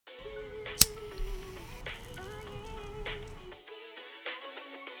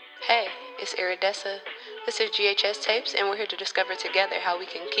It's Iridessa. This is GHS Tapes, and we're here to discover together how we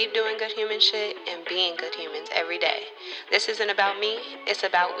can keep doing good human shit and being good humans every day. This isn't about me, it's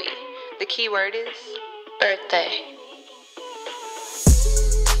about we. The key word is birthday.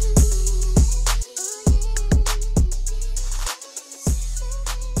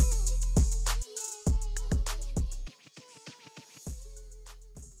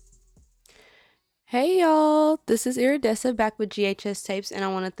 Hey y'all, this is Iridessa back with GHS Tapes, and I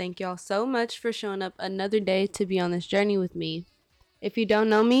want to thank y'all so much for showing up another day to be on this journey with me. If you don't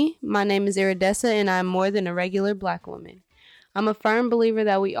know me, my name is Iridessa, and I'm more than a regular black woman. I'm a firm believer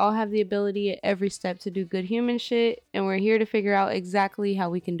that we all have the ability at every step to do good human shit, and we're here to figure out exactly how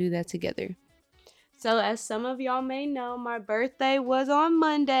we can do that together. So as some of y'all may know, my birthday was on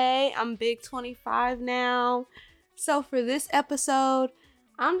Monday. I'm big 25 now. So for this episode,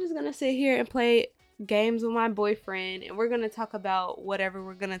 I'm just going to sit here and play games with my boyfriend, and we're going to talk about whatever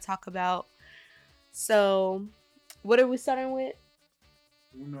we're going to talk about. So what are we starting with?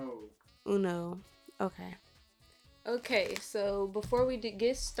 Uno. Okay, so before we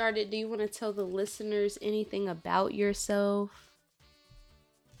get started, do you want to tell the listeners anything about yourself?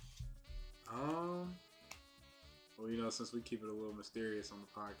 Well, since we keep it a little mysterious on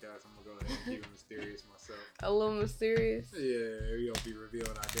the podcast, I'm going to go ahead and keep it mysterious myself. A little mysterious? Yeah, we don't be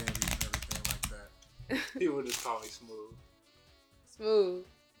revealing identities and everything like that. People just call me Smooth. Smooth?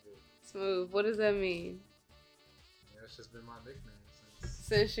 Yeah. Smooth. What does that mean? Yeah, it's just been my nickname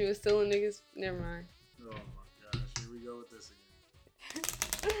since she was stealing niggas? Never mind. Oh my gosh, here we go with this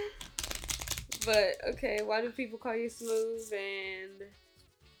again. But, okay, why do people call you Smooth, and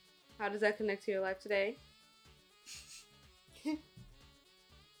how does that connect to your life today?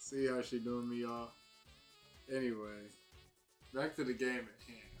 See how she doing me, y'all? Anyway, back to the game at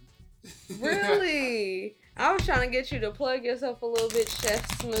hand. Really? I was trying to get you to plug yourself a little bit,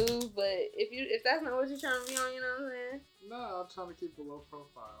 Chef Smooth, but if that's not what you're trying to be on, you know what I'm saying? No, I'm trying to keep a low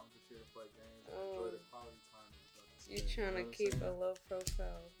profile. I'm just here to play games and enjoy the quality time. You're trying to keep a low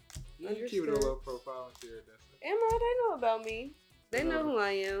profile. You can keep it a low profile until you're Iridessa. Emma, they know about me. They know who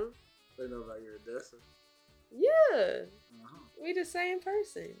I am. They know about Iridessa. Yeah. We the same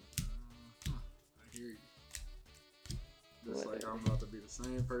person. I hear you. Just like I'm about to be the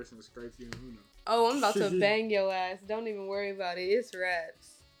same person to scrape you in Uno. Oh, I'm about to bang your ass. Don't even worry about it. It's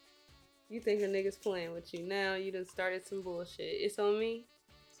raps. You think a nigga's playing with you. Now you done started some bullshit. It's on me?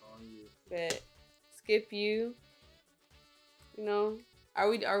 It's on you. Bet. Skip you. You know? Are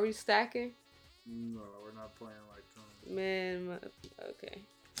we stacking? No, we're not playing like Tony. Man, okay.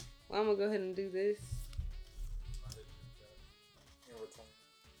 Well, I'm gonna go ahead and do this.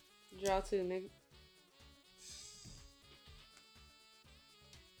 Draw two, nigga.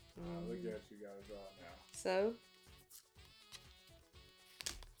 Look at you, gotta draw now. So?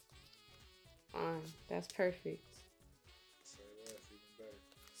 Fine, that's perfect. Say less, even better.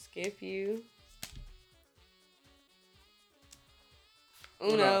 Skip you.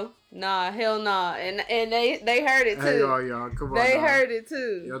 Uno. Nah, hell nah. And they heard it too. Hey y'all, come on. They heard it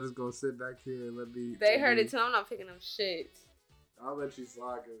too. Y'all just gonna sit back here and let me. They heard it too. I'm not picking up shit. I'll let you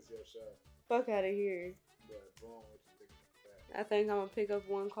slide because it's your show. Fuck out of here. But boom, what you think about that? I think I'm gonna pick up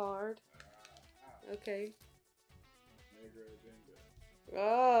one card. Okay. Negro agenda.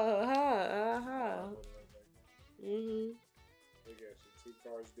 Oh, ha. Mm-hmm. Look at you, 2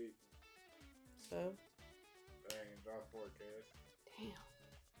 cards deep. So? Dang, draw 4, cuz.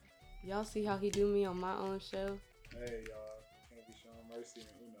 Damn. Y'all see how he do me on my own show? Hey, y'all. Can't be showing mercy in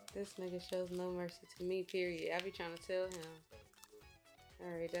Uno. This nigga shows no mercy to me, period. I be trying to tell him.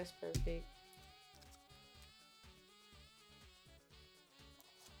 Alright, that's perfect.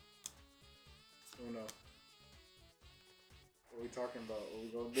 Uno. What we talking about? What we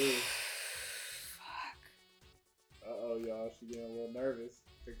gonna do? Fuck. Uh-oh, y'all. She getting a little nervous.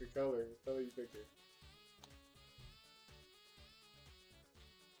 Pick the color. What color you picking?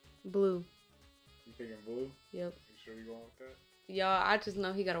 Blue. You picking blue? Yep. You sure you going with that? Y'all, I just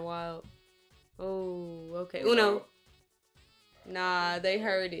know he got a wild. Oh, okay. Uno. Nah, they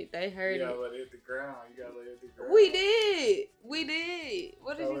heard it. They heard it. You gotta let it hit the ground. We did.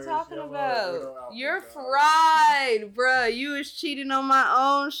 What are you talking about? You're fried, bruh. You was cheating on my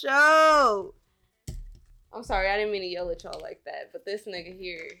own show. I'm sorry, I didn't mean to yell at y'all like that, but this nigga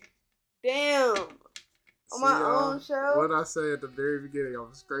here. Damn. On my own show? What I say at the very beginning,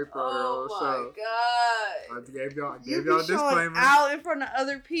 I'm a scraper on her own show. Oh my god. I gave y'all a disclaimer. Out in front of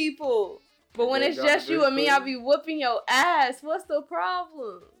other people. But when it's just you and me, I'll be whooping your ass. What's the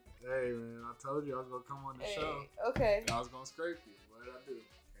problem? Hey, man, I told you I was going to come on the show. Okay. I was going to scrape you. What did I do?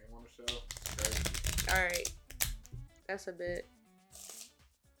 Came on the show, scrape you. Alright. That's a bit.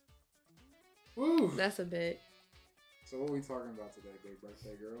 Woo! That's a bit. So what we talking about today, big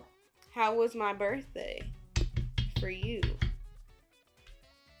birthday girl? How was my birthday for you?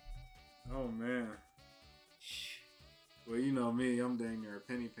 Oh man. Well, you know me, I'm dang near a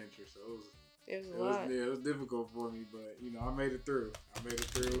penny pincher, so It was a lot. it was difficult for me, but you know I made it through. Yeah.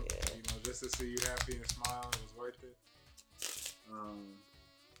 You know, just to see you happy and smiling, it was worth it.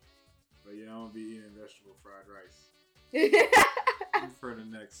 But yeah, I'm gonna be eating vegetable fried rice for the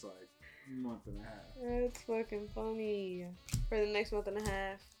next like month and a half. That's fucking funny. For the next month and a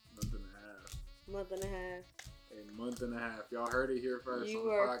half. Month and a half. Month and a half. A month and a half. Y'all heard it here first You on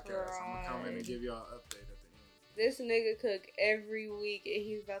the are podcast. I'm gonna come in and fried. give y'all an update at the end. This nigga cook every week and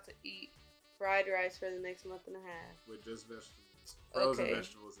he's about to eat fried rice for the next month and a half. With just vegetables. Frozen Okay.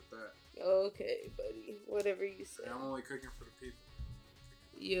 vegetables at that. Okay, buddy. Whatever you say. And I'm only cooking for the people.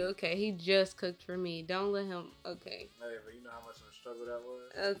 You okay? He just cooked for me. Don't let him. Okay. Hey, but you know how much of a struggle that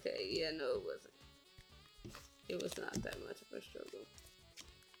was? Okay. Yeah. No, it wasn't. It was not that much of a struggle.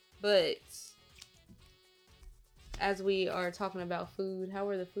 But as we are talking about food, how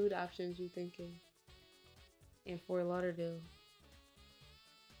were the food options you thinking in Fort Lauderdale?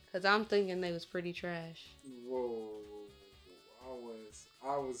 Cause I'm thinking they was pretty trash. Whoa.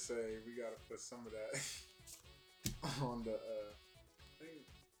 I would say we gotta put some of that on the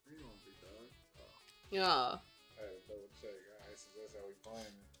you don't be dog. Oh, Yeah. I had to double check. Alright, so that's how we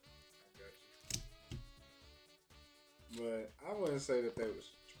playing it. I got you. But I wouldn't say that they was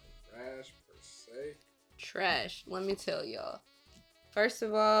trash per se. Trash. Let me tell y'all. First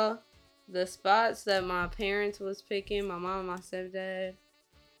of all, the spots that my parents was picking, my mom and my stepdad,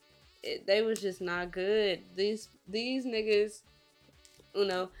 they was just not good. These niggas,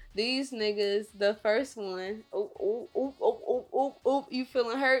 these niggas, the first one, you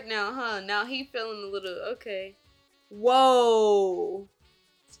feeling hurt now, huh? Now he feeling a little, okay. Whoa.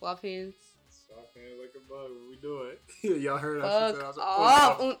 Swap hands. Swap hands like a bug when we do it. Y'all heard Fuck I said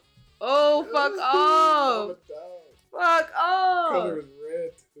off. Oh, fuck off. Fuck off. Color is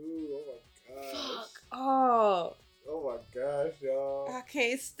red too. Oh my gosh. Fuck off. Oh my gosh, y'all. I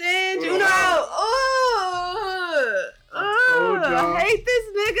can't stand you Ugh. now. told y'all. I hate this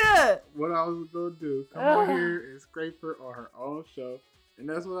nigga. What I was gonna do, come on here and scrape her on her own show. And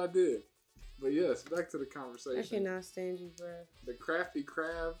that's what I did. But yes, back to the conversation. I cannot stand you, bro. The Crafty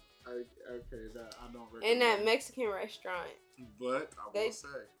Crab, that I don't recommend. In that Mexican restaurant. But I will say,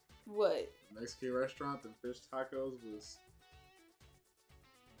 What? the Mexican restaurant, the fish tacos was...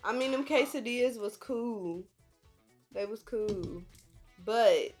 I mean, them quesadillas was cool. They was cool.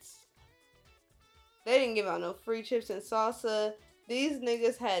 But they didn't give out no free chips and salsa. These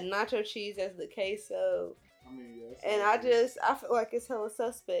niggas had nacho cheese as the queso. I mean, yes. And I feel like it's hella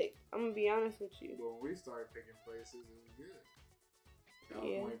suspect. I'm gonna be honest with you. But when we started picking places, it was good.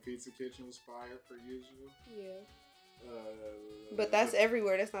 California Pizza Kitchen was fire per usual. Yeah. But that's the,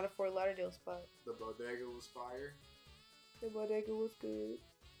 everywhere. That's not a Fort Lauderdale spot. The Bodega was fire. The Bodega was good.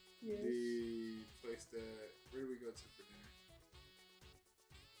 Yes. The place where did we go to for dinner?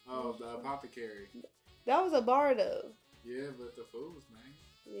 Oh, the Apothecary. That was a bar though. Yeah, but the food was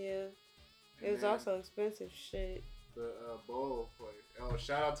nice. Yeah. And It was then also expensive shit. the bowl place. Oh,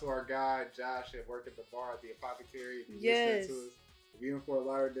 shout out to our guy Josh that worked at the bar at the Apothecary. If you Yes. listening to us, if you're in Fort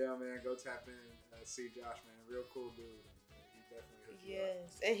Lauderdale, man, go tap in and see Josh, man. Real cool dude. He definitely hooked you up.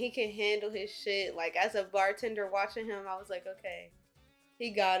 Yes. And he can handle his shit. Like as a bartender watching him, I was like, okay.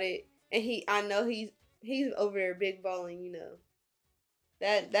 He got it. And I know he's over there big balling, you know.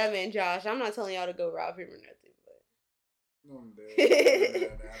 That man Josh, I'm not telling y'all to go rob him or nothing, but No, I'm dead.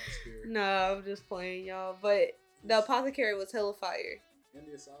 The atmosphere. no, I'm just playing y'all. But the Apothecary was hella fire. And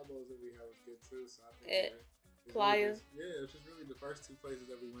the acai that we had was good too. So I think At Playa. it was just really the first two places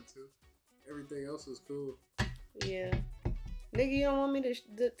that we went to. Everything else was cool. Yeah. Nigga, you don't want me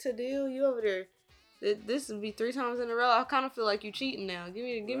to deal? You over there. This would be 3 times in a row. I kind of feel like you cheating now. Give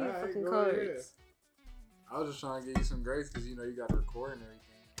me the Right, fucking go cards. ahead. I was just trying to give you some grace because you know you got to record and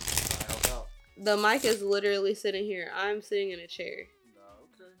everything. Trying to help out. The mic is literally sitting here. I'm sitting in a chair. No,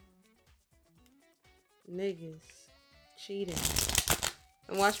 okay. Niggas. Cheating.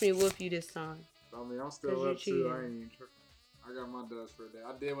 And watch me whoop you this time. I mean, I'm 'Cause still you up too. cheated. I ain't even tripping. I got my dubs for a day.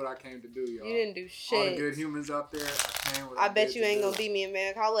 I did what I came to do, y'all. You didn't do shit. All the good humans out there, I came what I I bet did you to ain't do. gonna beat me in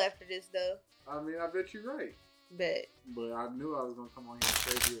man call after this though. I mean, I bet you're right. Bet. But I knew I was gonna come on here and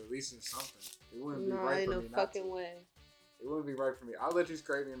scrape you at least in something. It wouldn't be No, right ain't for no me not fucking to. way. It wouldn't be right for me. I'll let you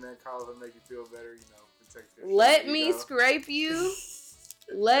scrape me in that college and make you feel better, you know, protect your Let shit, me you know. scrape you.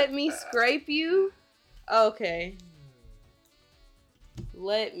 Let me scrape you. Okay.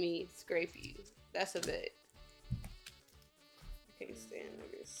 Let me scrape you. That's a bet. I can't stand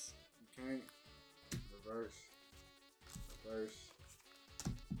niggas. You can't. Reverse. Reverse.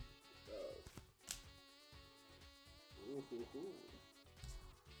 Ooh, ooh,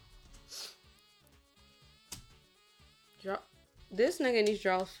 ooh. This nigga needs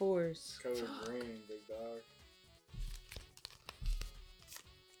draw fours. Color green, big dog.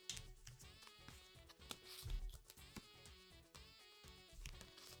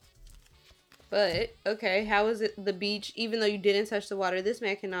 But, okay, how is it the beach? Even though you didn't touch the water, this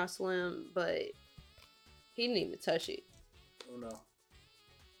man cannot swim, but he didn't even touch it. Oh no.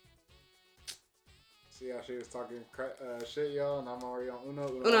 See how she was talking shit, y'all, and I'm already on Uno.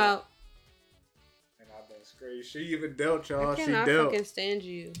 Uno. And I've been scraped. She even dealt, y'all. I She cannot dealt. fucking stand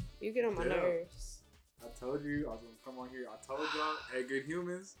you. You get on my nerves. I told you I was gonna come on here. I told y'all, hey, good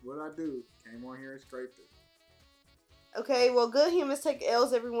humans, what I do? Came on here and scraped it. Okay, well, good humans take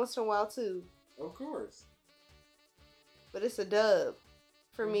L's every once in a while too. Of course. But it's a dub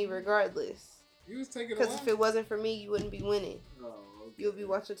for me, regardless. You was taking. Because if it wasn't for me, you wouldn't be winning. Oh, okay. You would be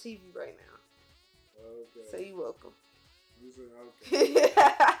watching TV right now. Okay. So you welcome. You said okay. Okay.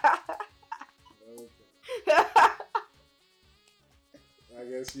 I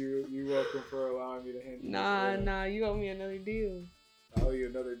guess you welcome for allowing me to handle. Nah, you owe me another deal. I owe you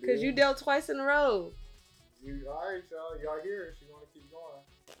another deal. Because you dealt twice in a row. You alright, y'all here if you want to keep going.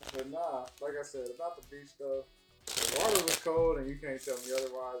 But nah, like I said, about the beach stuff, the water was cold and you can't tell me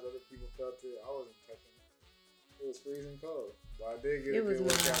otherwise. Other people felt it. I wasn't touching it. It was freezing cold. But I did get a good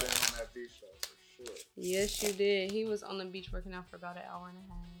workout in on that beach though, for sure. Yes, you did. He was on the beach working out for about an hour and a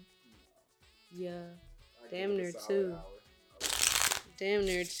half. Yeah. Damn near 2. Damn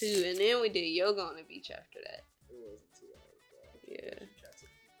near 2. And then we did yoga on the beach after that. It wasn't 2 hours, bro. Yeah.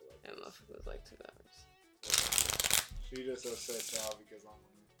 That motherfucker was like 2 hours. She just upset y'all because I'm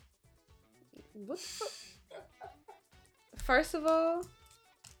winning. What the fuck? First of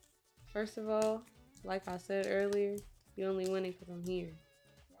all, like I said earlier, you only winning because I'm here.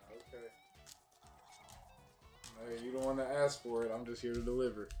 Okay. Hey, you don't want to ask for it. I'm just here to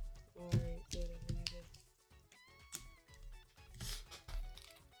deliver. Alright, whatever,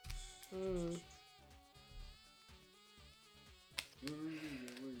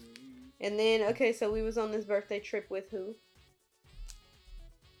 And then, okay, so we was on this birthday trip with who?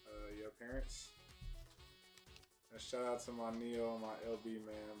 Your parents. And shout out to my Neo and my LB,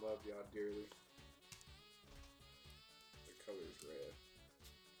 man. Love y'all dearly. The color's red.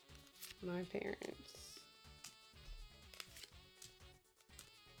 My parents.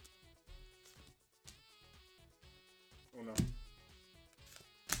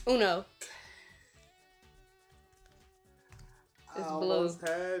 Uno. It's I blue. almost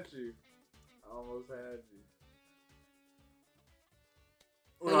had you.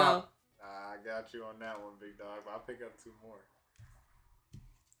 Uno. I got you on that one, big dog. But I'll pick up 2 more.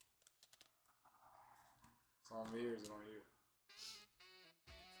 It's on me or is it on you?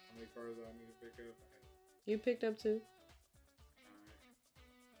 How many cards do I need to pick up? You picked up 2.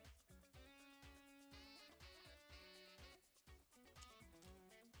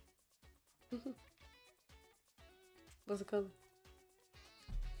 What's the color?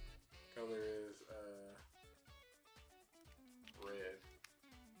 Color is red.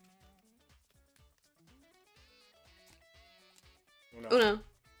 Uno.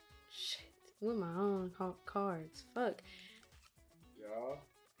 Shit. With my own cards. Fuck. Y'all.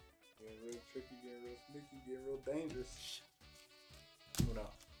 Getting real tricky, getting real sneaky, getting real dangerous. Uno.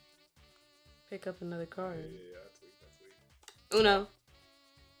 Pick up another card. Yeah, I tweaked. Uno.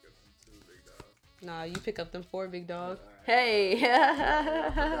 Got them 2, big dog. Nah, you pick up them 4, big dog. Right. Hey. I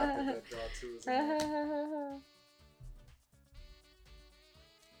forgot that draw 2 is in there.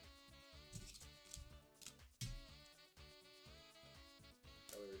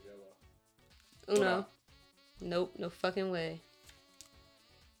 Color is yellow. Uno. Nope, no fucking way.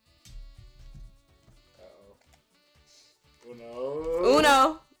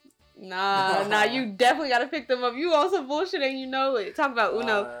 Uno. Nah, you definitely gotta pick them up. You on some bullshit and you know it. Talk about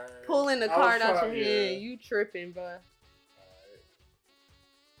Uno pulling the card out your hand. You tripping, bruh.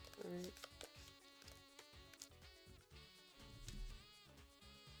 Alright.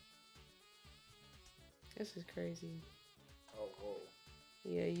 This is crazy. Oh, whoa.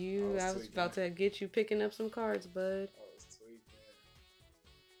 Yeah, I was about to get you picking up some cards, bud. Oh, it's sweet,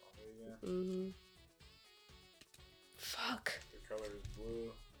 man. Fuck. The color is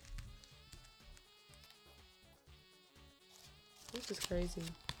blue. This is crazy.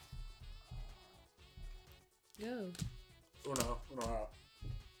 Go. Uno out.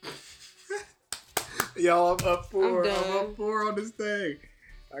 Y'all, I'm up 4. I'm up 4 on this thing.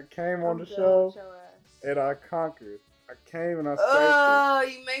 I came on the show and I conquered. I came and I spaced Oh,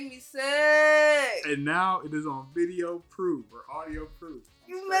 you make me sick. it. And now it is on video proof or audio proof.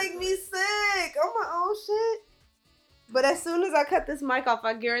 You make me sick on my own shit. But as soon as I cut this mic off,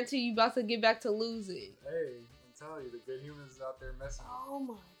 I guarantee you about to get back to losing. Hey, I'm telling you, the good humans is out there messing with Oh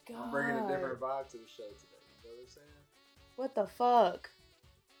my god. I'm bringing a different vibe to the show today. You know what I'm saying? What the fuck?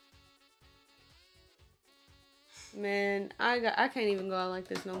 Man, I can't even go out like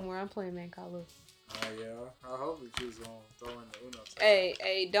this no more. I'm playing Mancala. Oh yeah, I hope that you was gonna throw in the Uno.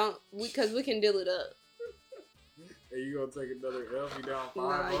 Hey, don't cause we can deal it up. Hey, you gonna take another L? You down 5-0?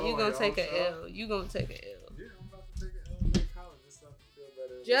 Nah, you gonna take a L. You gonna take a L. Yeah, I'm about to take an L in college. Just so I can feel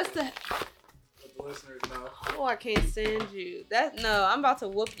better. Just to let the listeners know. oh, I can't stand you. No, I'm about to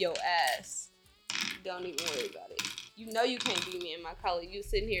whoop your ass. Don't even worry about it. You know you can't beat me in my college. You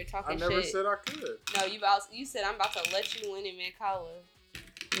sitting here talking shit. I never said I could. No, you said I'm about to let you win in Mancala.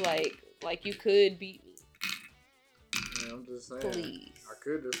 Like you could beat me. Yeah, I'm just saying. Please. I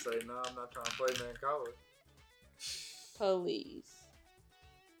could just say, no, I'm not trying to play Mancala. Please.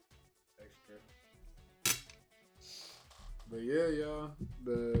 Extra. But yeah, y'all,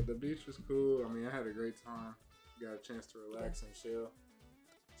 the beach was cool. I mean, I had a great time. Got a chance to relax and chill.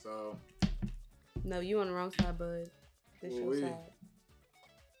 So. No, you on the wrong side, bud. This your side.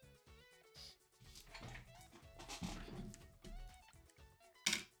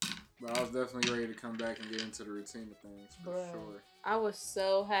 But I was definitely ready to come back and get into the routine of things for sure. I was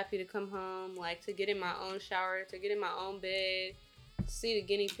so happy to come home, like to get in my own shower, to get in my own bed, to see the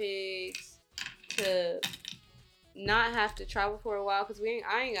guinea pigs, to not have to travel for a while because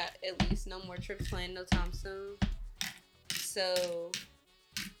I ain't got at least no more trips planned no time soon. So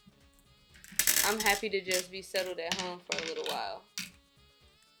I'm happy to just be settled at home for a little while.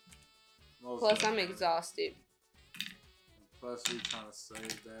 Plus, I'm exhausted. Plus, we trying to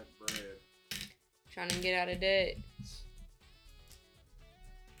save that bread. Trying to get out of debt.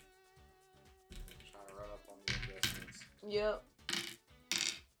 Trying to run up on the investments. Yep.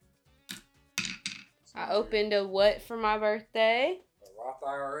 I opened a what for my birthday? A Roth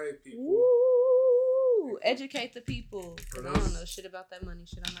IRA, people. Woo! Educate the people. Because I don't know shit about that money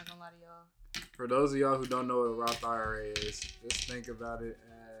shit. I'm not going to lie to y'all. For those of y'all who don't know what a Roth IRA is, just think about it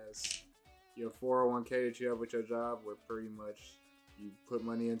as your 401k that you have with your job, where pretty much you put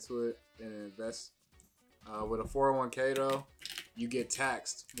money into it and invest. With a 401k though, you get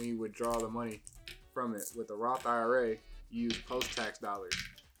taxed when you withdraw the money from it. With a Roth IRA, you use post-tax dollars.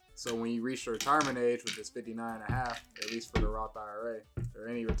 So when you reach your retirement age, which is 59 and a half, at least for the Roth IRA, or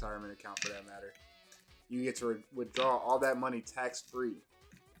any retirement account for that matter, you get to withdraw all that money tax-free.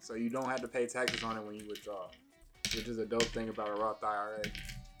 So you don't have to pay taxes on it when you withdraw, which is a dope thing about a Roth IRA.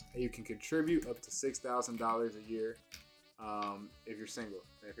 You can contribute up to $6,000 a year if you're single.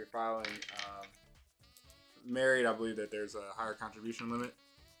 If you're filing married, I believe that there's a higher contribution limit.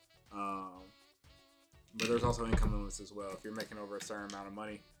 But there's also income limits as well. If you're making over a certain amount of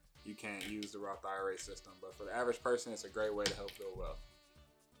money, you can't use the Roth IRA system. But for the average person, it's a great way to help build wealth.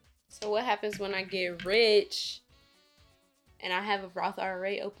 So what happens when I get rich and I have a Roth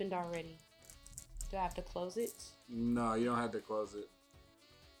IRA opened already? Do I have to close it? No, you don't have to close it.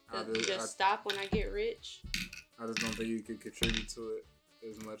 Does it just stop when I get rich? I just don't think you could contribute to it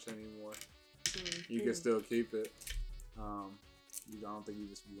as much anymore. Mm-hmm. You can still keep it. I don't think you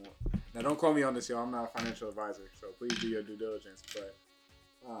just want. Now, don't call me on this, y'all. I'm not a financial advisor, so please do your due diligence. But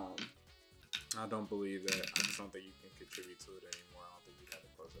I don't believe that. I just don't think you can contribute to it anymore. I don't think you have to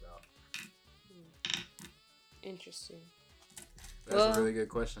close it out. Interesting. That's a really good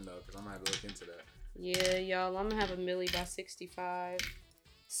question, though, because I'm going to have to look into that. Yeah, y'all. I'm going to have a milli by 65.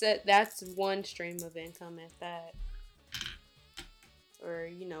 So that's one stream of income at that. Or,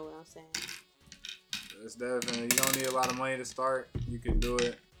 you know what I'm saying. It's definitely, you don't need a lot of money to start. You can do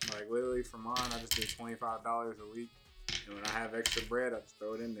it. Like, literally, for mine, I just do $25 a week. And when I have extra bread, I just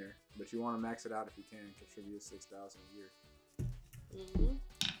throw it in there. But you want to max it out if you can. Contribute $6,000 a year. Mm-hmm.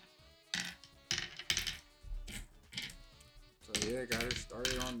 So, yeah, got her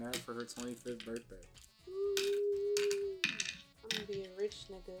started on that for her 25th birthday. Ooh, I'm going to be a rich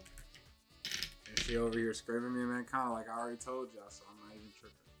nigga. And she over here screaming me, man, kind of like I already told y'all, so I'm not even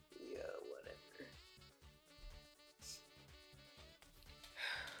tripping. Yeah, whatever.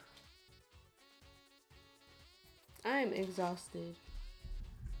 I'm exhausted.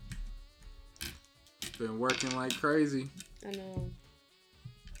 Been working like crazy. I know.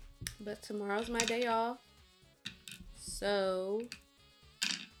 But tomorrow's my day off. So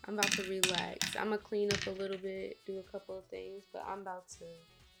I'm about to relax. I'm going to clean up a little bit, do a couple of things, but I'm about to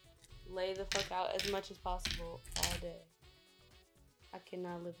lay the fuck out as much as possible all day. I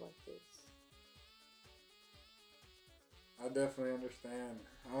cannot live like this. I definitely understand.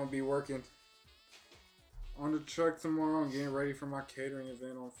 I'm gonna be working on the truck tomorrow and getting ready for my catering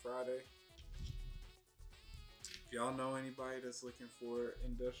event on Friday. If y'all know anybody that's looking for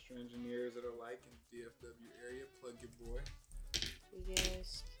industrial engineers that are like in the DFW area, plug your boy.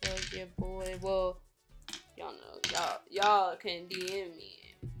 Yes, plug your boy. Well, y'all know, y'all can DM me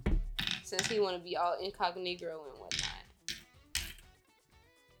since he want to be all incognito and whatnot.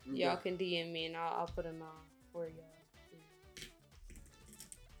 Y'all can DM me and I'll put him on for y'all.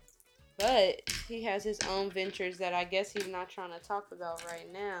 But he has his own ventures that I guess he's not trying to talk about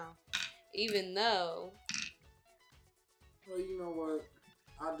right now, even though. Well, you know what?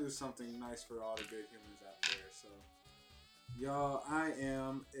 I'll do something nice for all the good humans out there. So, y'all, I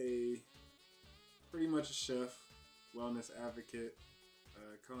am pretty much a chef, wellness advocate,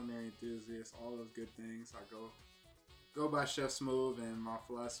 culinary enthusiast, all those good things. I go by Chef Smooth, and my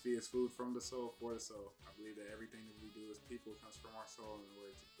philosophy is food from the soul for the soul. I believe that everything that we do as people comes from our soul, and we're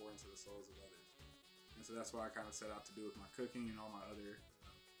to pour into the souls of others. And so that's what I kind of set out to do with my cooking and all my other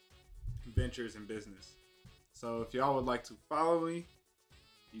ventures in business. So if y'all would like to follow me,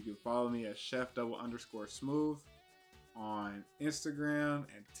 you can follow me at chef_smooth on Instagram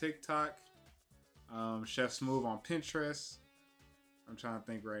and TikTok. Chef Smooth on Pinterest. I'm trying to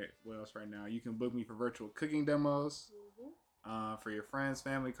think what else right now. You can book me for virtual cooking demos for your friends,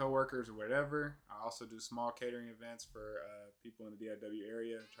 family, coworkers, or whatever. I also do small catering events for people in the DFW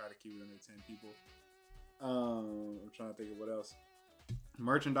area. Try to keep it under 10 people. I'm trying to think of what else.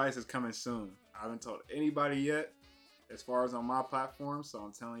 Merchandise is coming soon. I haven't told anybody yet as far as on my platform, so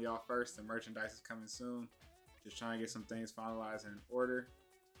I'm telling y'all first, the merchandise is coming soon. Just trying to get some things finalized and in order.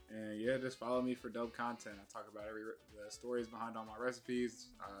 And yeah, just follow me for dope content. I talk about the stories behind all my recipes.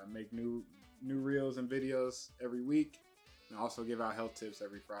 I make new reels and videos every week, and I also give out health tips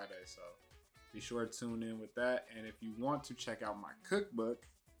every Friday. So be sure to tune in with that. And if you want to check out my cookbook,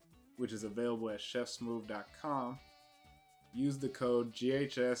 which is available at chefsmooth.com, use the code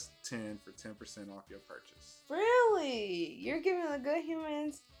GHS10 for 10% off your purchase. Really? You're giving the good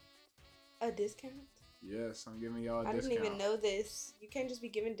humans a discount? Yes, I'm giving y'all a discount. I didn't even know this. You can't just be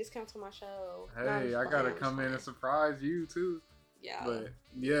giving discounts on my show. Hey, I gotta come in and surprise you too. Yeah. But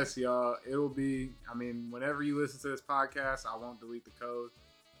yes, y'all, it'll be, whenever you listen to this podcast, I won't delete the code.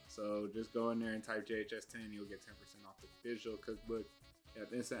 So just go in there and type JHS10. You'll get 10% off the digital cookbook. You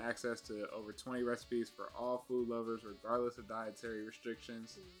have instant access to over 20 recipes for all food lovers, regardless of dietary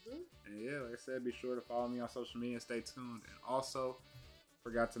restrictions. And yeah, like I said, be sure to follow me on social media and stay tuned. And also,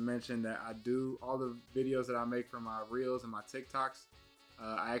 forgot to mention that I do all the videos that I make for my reels and my TikToks.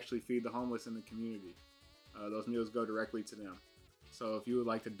 I actually feed the homeless in the community. Those meals go directly to them. So if you would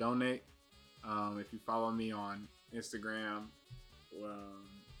like to donate, if you follow me on Instagram,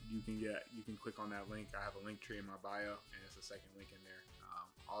 you can click on that link. I have a link tree in my bio, and it's the second link in there.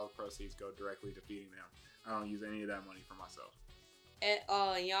 All the proceeds go directly to feeding them. I don't use any of that money for myself. At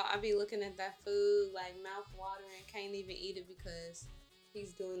all, y'all. I be looking at that food like mouth watering, can't even eat it because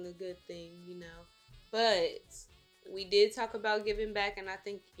he's doing the good thing, you know. But we did talk about giving back, and I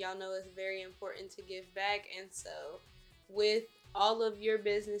think y'all know it's very important to give back. And so with all of your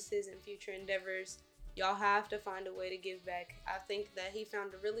businesses and future endeavors, y'all have to find a way to give back. I think that he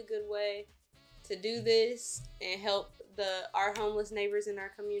found a really good way to do this and help our homeless neighbors in our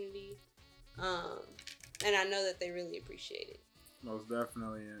community. And I know that they really appreciate it. Most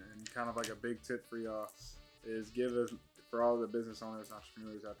definitely. And kind of like a big tip for y'all is give us, for all the business owners and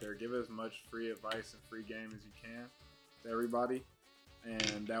entrepreneurs out there, give as much free advice and free game as you can to everybody.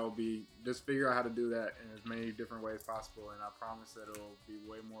 And that will be, just figure out how to do that in as many different ways possible. And I promise that it'll be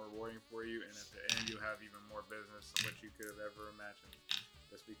way more rewarding for you. And at the end, you'll have even more business than what you could have ever imagined,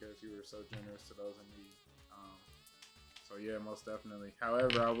 just because you were so generous to those in need. So yeah, most definitely.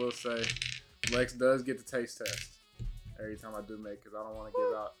 However, I will say, Lex does get the taste test every time I do make, because I don't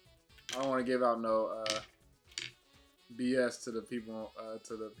want to give out no BS to the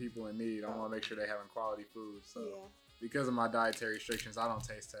people in need. I want to make sure they're having quality food. So because of my dietary restrictions, I don't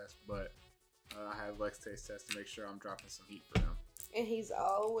taste test, but I have Lex taste test to make sure I'm dropping some heat for them. And he's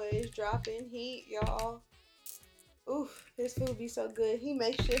always dropping heat, y'all. Oof, his food be so good. He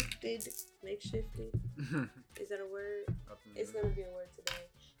makeshifted. Is that a word? It's gonna be a word today.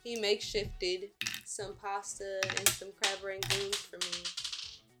 He makeshifted some pasta and some crab rangoons for me.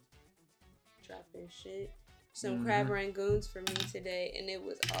 Dropping shit. Some crab rangoons for me today, and it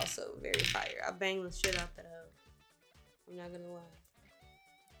was also very fire. I banged the shit out that hoe. I'm not gonna lie.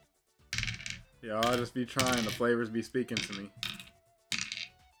 Yeah, I'll just be trying. The flavors be speaking to me.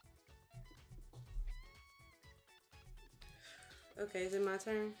 Okay, is it my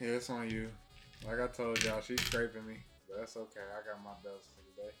turn? Yeah, it's on you. Like I told y'all, she's scraping me. But that's okay. I got my dose for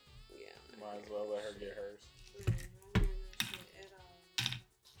today. Yeah. Might as well let her get hers. Man, I don't hear that shit at all.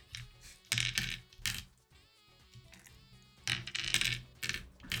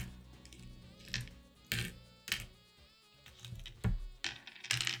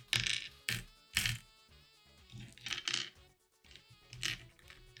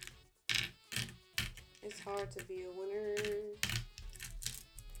 It's hard to be a winner.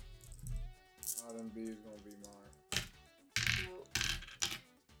 All them B's gonna be mine. Nope.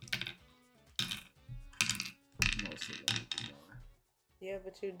 Most of them will be mine. Yeah,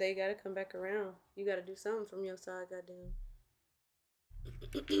 but they gotta come back around. You gotta do something from your side, goddamn.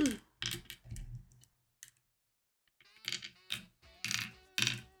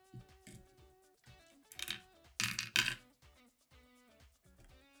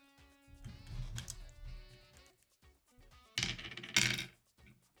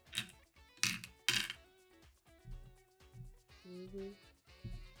 Mm-hmm.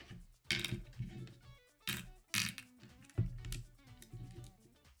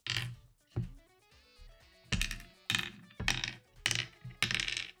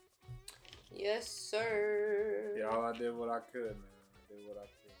 Yes, sir. Y'all, I did what I could, man. I did what I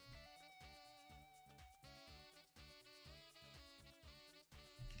could.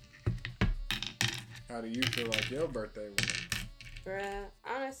 How do you feel like your birthday went? Bruh,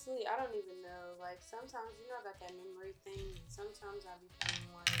 honestly, I don't even know. Like, sometimes, I got that memory thing. And sometimes I be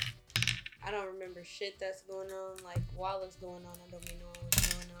feeling like I don't remember shit that's going on. Like, while it's going on, I don't be knowing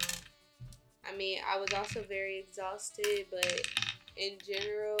what's going on. I mean, I was also very exhausted, but in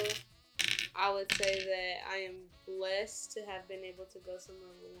general, I would say that I am blessed to have been able to go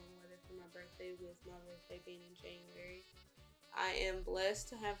somewhere with warm weather for my birthday, with my birthday being in January. I am blessed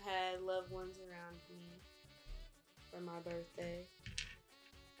to have had loved ones around me for my birthday.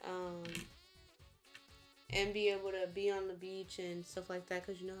 And be able to be on the beach and stuff like that,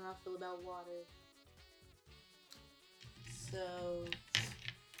 because you know how I feel about water. So,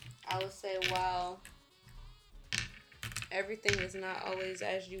 I would say while everything is not always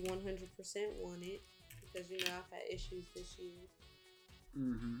as you 100% want it, because I've had issues this year.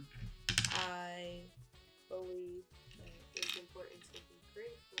 Mm-hmm. I believe that it's important to be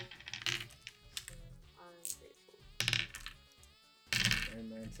grateful. So I'm grateful.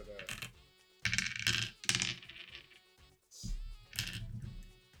 Amen to that.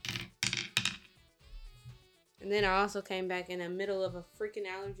 And then I also came back in the middle of a freaking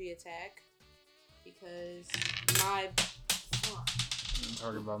allergy attack because my I'm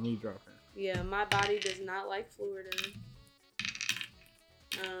talking about me dropping. Yeah, my body does not like Florida.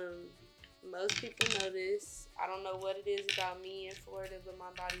 Most people know this. I don't know what it is about me in Florida, but my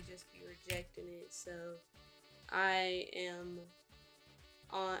body just be rejecting it. So I am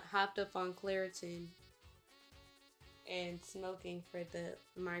hopped up on Claritin and smoking for the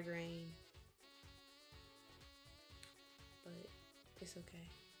migraine. But it's okay.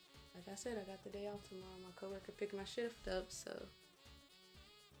 Like I said, I got the day off tomorrow. My coworker picked my shift up, so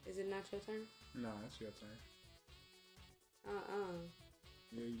is it not your turn? No, it's your turn.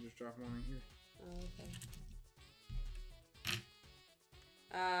 Yeah, you just drop one in here. Oh,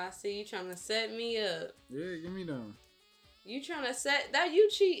 okay. See, you trying to set me up. Yeah, give me them. You trying to set that? You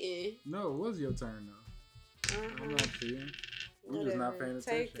cheating? No, it was your turn though. I'm not cheating. We're just not paying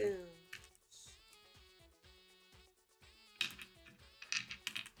attention. Take them.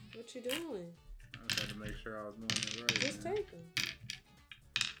 What you doing? I just had to make sure I was doing it right. Just take them.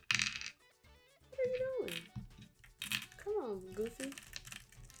 What are you doing? Come on, Goofy.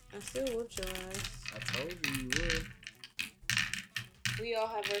 I still whooped your ass. I told you you would. We all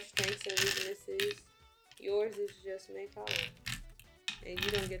have our strengths and weaknesses. Yours is just make power. And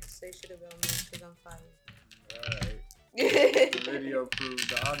you don't get to say shit about me because I'm fired. Alright. The video proof,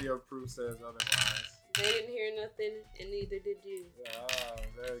 the audio proof says otherwise. They didn't hear nothing, and neither did you.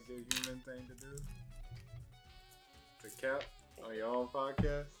 Is that a good human thing to do? To cap on your own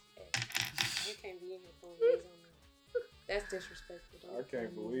podcast? You can't be in here pulling these on me. That's disrespectful. I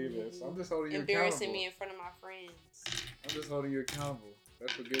can't believe this. I'm just holding you embarrassing accountable. me in front of my friends. I'm just holding you accountable.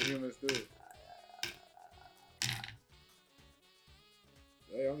 That's what good humans do.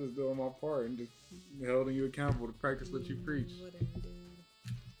 Hey, I'm just doing my part and just holding you accountable to practice what you preach. Whatever, dude.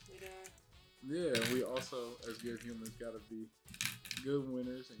 Yeah, and we also, as good humans, gotta be good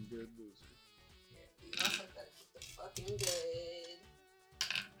winners and good losers. Yeah, we also gotta keep the fucking good.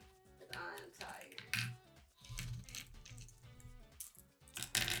 Because I am tired.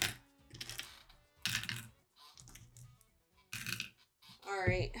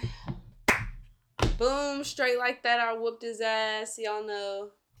 Alright. Boom, straight like that, I whooped his ass. Y'all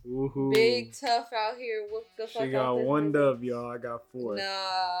know Woohoo. Big tough out here. Whoop the fuck. She got out this one nigga. dub, y'all. I got 4. Nah.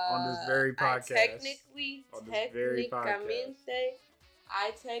 On this very podcast.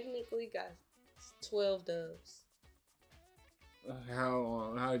 I technically got 12 dubs.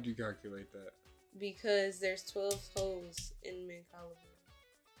 How did you calculate that? Because there's 12 hoes in Mid Caliber.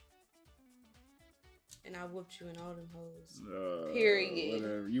 And I whooped you in all them hoes. Period.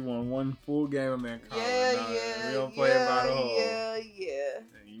 Whatever. You won one full game of Man Caliber. Yeah. We don't play about a hole. Yeah.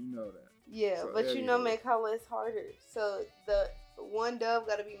 And you know that. Yeah, So, but yeah, you know Man Caliber is harder. So the one dub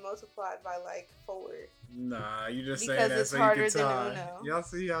got to be multiplied by like 4. Nah, you just Because saying that it's so harder you can than tie. Uno. Y'all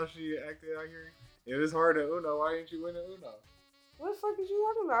see how she acted out here? It was hard at Uno. Why didn't you win at Uno? What the fuck is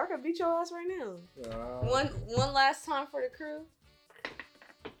you talking about? I could beat your ass right now. One last time for the crew.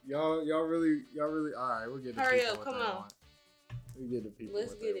 Y'all really. All right, we'll get the Hurry people up, what come they on. want. We get the people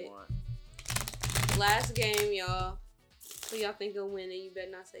Let's what get they it. want. Last game, y'all. Who y'all think will win? And you better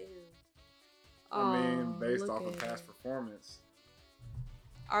not say him. I mean, based look off of at past her. performance.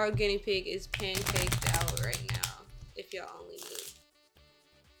 Our guinea pig is pancaked out right now. If y'all only knew.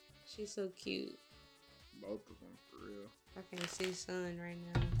 She's so cute. Both of them, for real. I can see sun right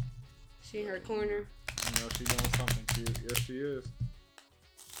now. She in her corner. You know she doing something cute. Yes, she is.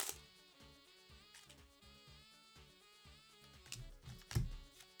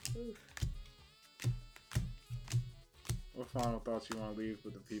 Oof. What final thoughts you want to leave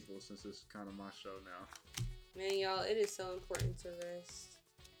with the people since it's kind of my show now? Man, y'all, it is so important to rest.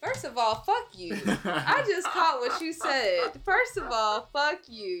 First of all, fuck you. I just caught what you said. First of all, fuck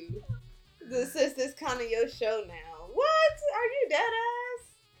you. Since this kind of your show now. What? Are you dead ass?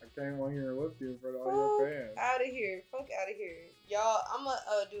 I came on here and whooped you in front of all your fans. Out of here. Fuck out of here. Y'all, I'm going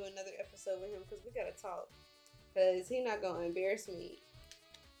to do another episode with him because we got to talk. Because he not going to embarrass me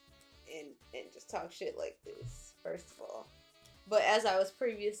and just talk shit like this, first of all. But as I was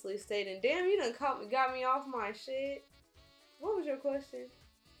previously stating, damn, you done got me off my shit. What was your question?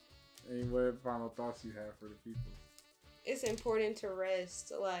 Any what final thoughts you have for the people? It's important to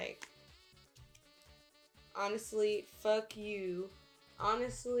rest. Like, honestly, fuck you.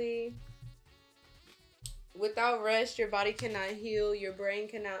 Honestly, without rest, your body cannot heal. Your brain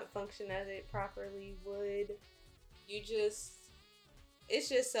cannot function as it properly would. It's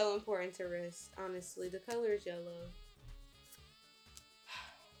just so important to rest. Honestly, the color is yellow.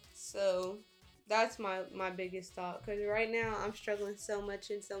 So, that's my biggest thought. Because right now, I'm struggling so much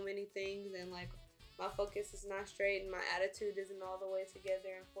in so many things. And, like, my focus is not straight. And my attitude isn't all the way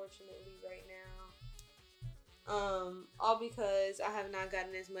together, unfortunately, right now. All because I have not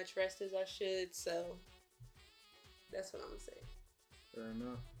gotten as much rest as I should. So, that's what I'm going to say. Fair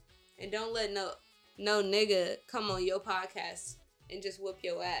enough. And don't let no nigga come on your podcast and just whoop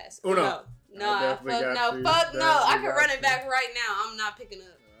your ass. Uno. No, fuck no. I can run it back right now. I'm not picking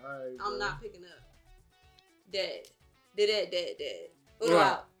up. Right, I'm bro. not picking up. Dead. Dead. Uno Uno.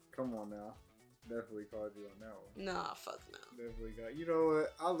 out. Come on now. Definitely called you on that one. Nah, fuck no. Definitely got. You know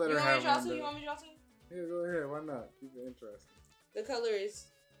what? I'll let You her want me have to draw one. two? though. You want me to draw two? Yeah, go ahead. Why not? Keep it interesting. The color is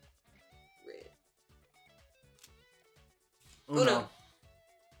red. Uno. Uno.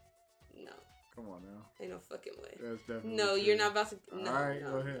 No. Come on now. Ain't no fucking way. That's definitely. No, true. you're not about to. No, All right,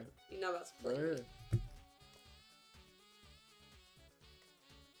 no, go ahead. You're not about to Go play. ahead.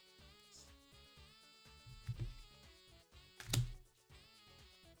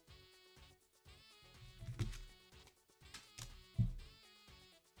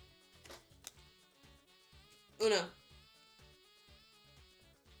 Uno.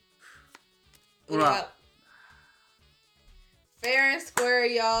 Uno. Up. Fair and square,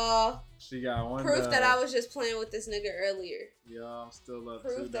 y'all. She got one. Proof that I was just playing with this nigga earlier. Yeah, I'm still up.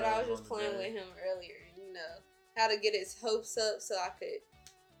 Proof that I was just playing with him earlier. You know, how to get his hopes up so I could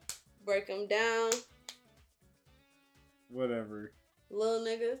break him down. Whatever. Little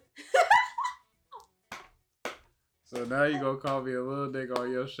nigga. So now you gonna call me a little nigga on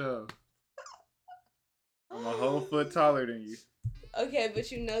your show. I'm a whole foot taller than you. Okay, but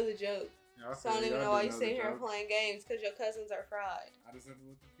you know the joke. Yeah, So I don't even know why you sitting here playing games because your cousins are fried. I just have to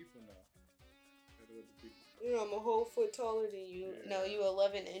let the people know. Gotta let the people know. You know, I'm a whole foot taller than you. Yeah. No, you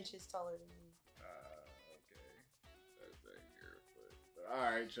 11 inches taller than me. Okay. That's that your foot. But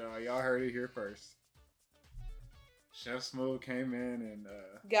alright, y'all. Y'all heard it here first. Chef Smooth came in and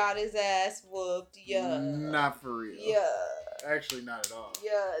Got his ass whooped. Yeah. Not for real. Yeah. Actually, not at all.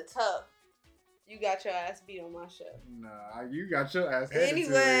 Yeah, tough. You got your ass beat on my show. Nah, you got your ass handed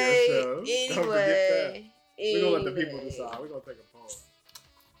Anyway, to you on your show. Don't forget that. We're gonna let the people decide. We're gonna take a poll.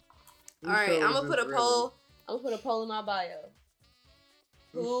 All right, I'm gonna put a poll. I'm gonna put a poll in my bio.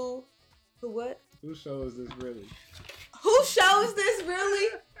 Who what? Whose show is this really? Who shows this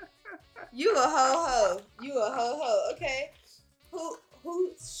really? You a ho. You a ho. Okay.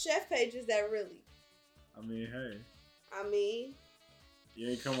 Whose chef page is that really? I mean, hey. I mean, you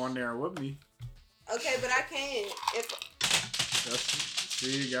ain't come on there with me. Okay, but I can't.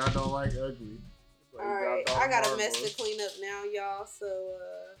 See, God don't like ugly. Like, alright, I got a mess to clean up now, y'all. So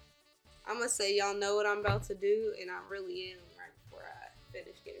I'm gonna say y'all know what I'm about to do, and I really am right before I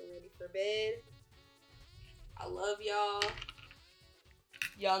finish getting ready for bed. I love y'all.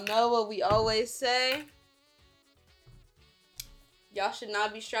 Y'all know what we always say. Y'all should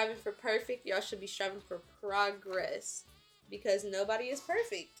not be striving for perfect. Y'all should be striving for progress. Because nobody is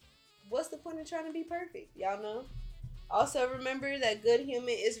perfect. What's the point of trying to be perfect? Y'all know? Also, remember that good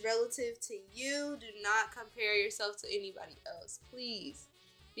human is relative to you. Do not compare yourself to anybody else. Please.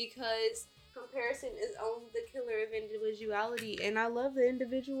 Because comparison is only the killer of individuality. And I love the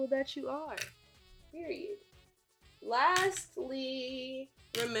individual that you are. Period. Lastly,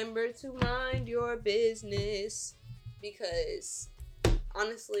 remember to mind your business. Because,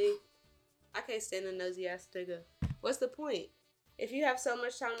 honestly, I can't stand a nosy ass nigga. What's the point? If you have so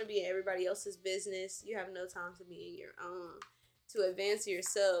much time to be in everybody else's business, you have no time to be in your own. To advance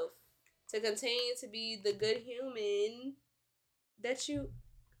yourself. To continue to be the good human that you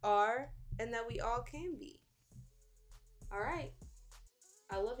are and that we all can be. Alright.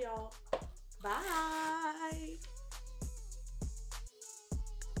 I love y'all. Bye.